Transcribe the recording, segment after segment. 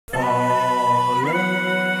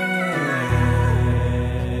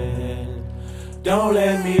Don't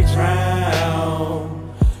let me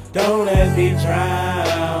drown. Don't let me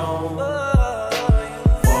drown.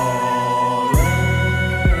 Falling.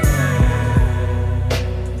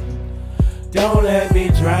 Don't let me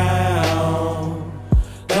drown.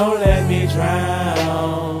 Don't let me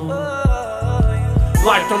drown.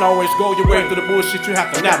 Life don't always go your way through the bullshit you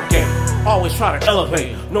have to navigate. Always try to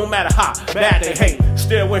elevate, no matter how bad they hate.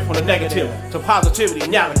 Stay away from the negative, to positivity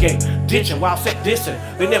navigate. Ditching while set dissing,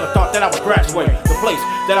 they never thought that I would graduate. The place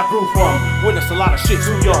that I grew from, witnessed a lot of shit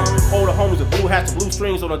too young. Older homies with blue hats and blue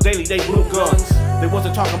strings on a daily, they blew guns. They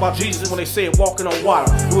wasn't talking about Jesus when they said walking on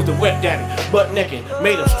water. It was the wet daddy, butt naked,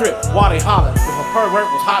 made him strip while they hollered. If a pervert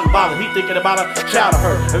was hot and bothered, he thinking about a child of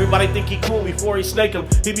her. Everybody think he cool before he snake him,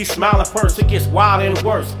 he be smiling first. It gets wild and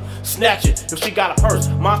worse. Snatch it if she got a purse.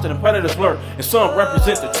 Monster and predators lurk, and some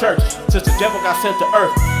represent the church. Since the devil got sent to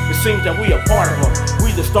earth, it seems that we a part of him.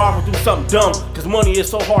 We either starve or do something dumb, cause money is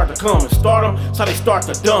so hard to come. And stardom, so they start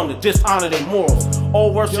to dumb, to dishonor their morals.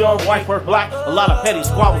 Old versus young, white versus black, a lot of petty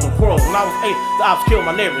squabbles and quarrels. When I was 8, the ops killed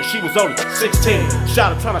my neighbor and she was only 16.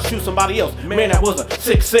 Shot her trying to shoot somebody else, man that was a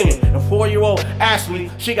sick singing. And 4-year-old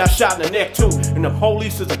Ashley, she got shot in the neck too. And the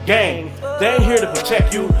police is a gang, they ain't here to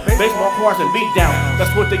protect you. Baseball cards and beat down,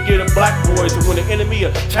 that's what they get at black boys. And when the enemy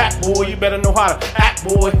attack, boy, you better know how to act,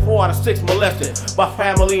 boy. 4 out of 6 molested by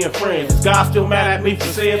family and friends. Is God still mad at me for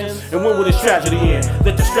sins? And when will this tragedy end?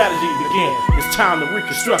 Let the strategy begin. It's time to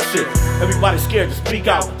reconstruct shit. Everybody's scared to speak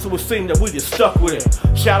out, so it seems that we just stuck with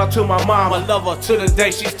it. Shout out to my mom, I love her to the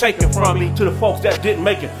day she's taken from me. To the folks that didn't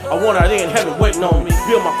make it, I want her there in heaven waiting on me.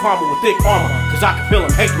 Build my karma with thick armor, cause I can feel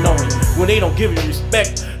them hating on me. When they don't give you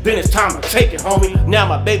respect, then it's time to take it, homie. Now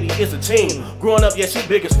my baby is a teen. Growing up, yeah, she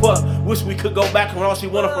big as fuck. Wish we could go back when all she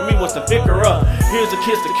wanted from me was to pick her up. Here's a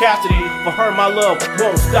kiss to Cassidy. For her, my love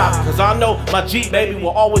won't stop, cause I know my G baby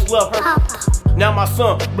will always love her. Now my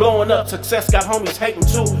son blowing up, success got homies hating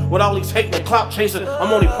too. With all these hating and clout chasing,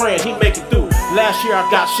 I'm only praying he make it through. Last year I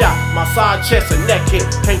got shot, my side chest and neck hit.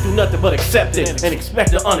 Can't do nothing but accept it, and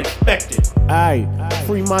expect the unexpected. Aye,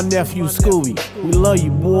 free my nephew Scooby. We love you,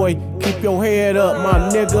 boy. Keep your head up, my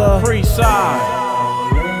nigga. Free side.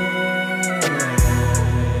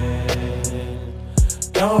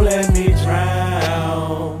 Don't let me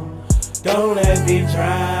drown. Don't let me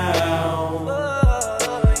drown.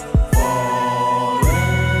 Falling.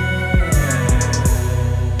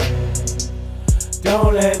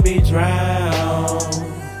 Don't let me drown.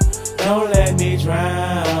 Don't let me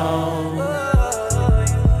drown.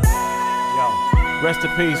 Yo, rest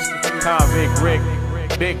in peace, Convict Rick,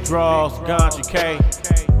 Big Draws, Ganja K.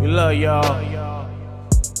 We love y'all.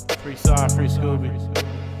 Free side, free Scooby.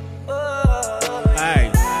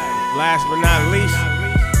 Hey, last but not least,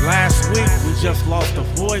 last week we just lost the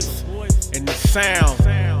voice and the sound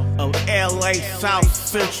of LA South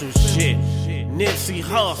Central shit. Nipsey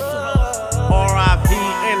Hussle. R.I.P.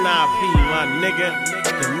 N.I.P. my nigga.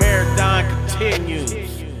 The marathon continues.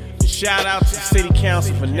 And shout out to the city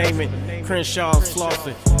council for naming Crenshaw and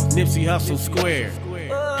Slauson Nipsey Hussle Square.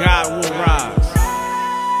 God will rise.